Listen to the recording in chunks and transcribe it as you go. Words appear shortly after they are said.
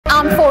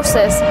armed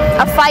forces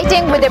are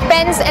fighting with their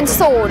pens and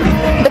sword,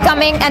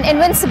 becoming an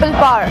invincible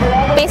power,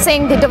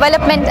 pacing the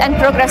development and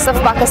progress of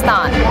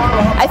Pakistan.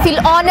 I feel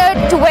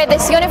honored to wear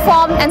this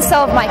uniform and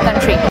serve my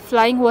country.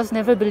 Flying was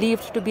never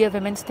believed to be a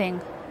women's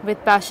thing.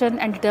 With passion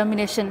and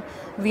determination,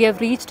 we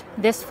have reached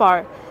this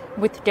far.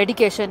 With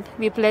dedication,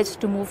 we pledge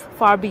to move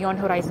far beyond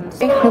horizons.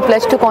 We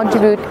pledge to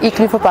contribute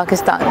equally for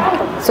Pakistan.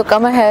 So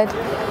come ahead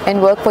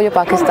and work for your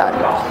Pakistan.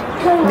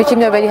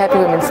 Wishing you a very happy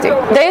Women's Day.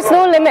 There is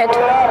no limit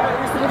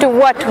to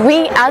what we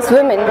as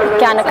women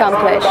can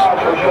accomplish.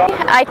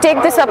 I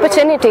take this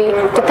opportunity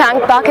to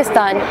thank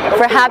Pakistan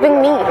for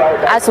having me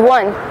as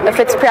one of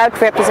its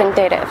proud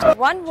representatives.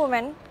 One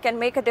woman can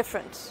make a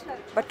difference,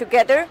 but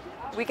together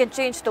we can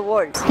change the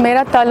world.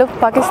 मेरा ताल्लुक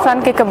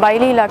पाकिस्तान के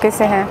कबायली इलाके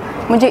से है।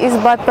 मुझे इस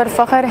बात पर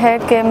फ़ख्र है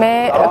कि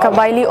मैं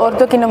कबायली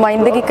औरतों की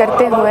नुमाइंदगी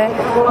करते हुए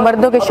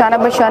मर्दों के शाना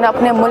बशाना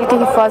अपने मुल्क की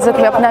हिफाजत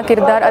में अपना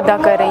किरदार अदा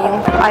कर रही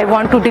हूँ। I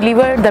want to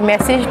deliver the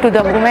message to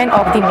the women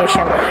of the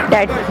nation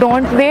that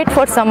don't wait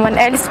for someone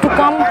else to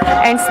come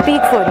and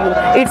speak for you.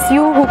 It's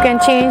you who can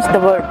change the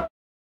world.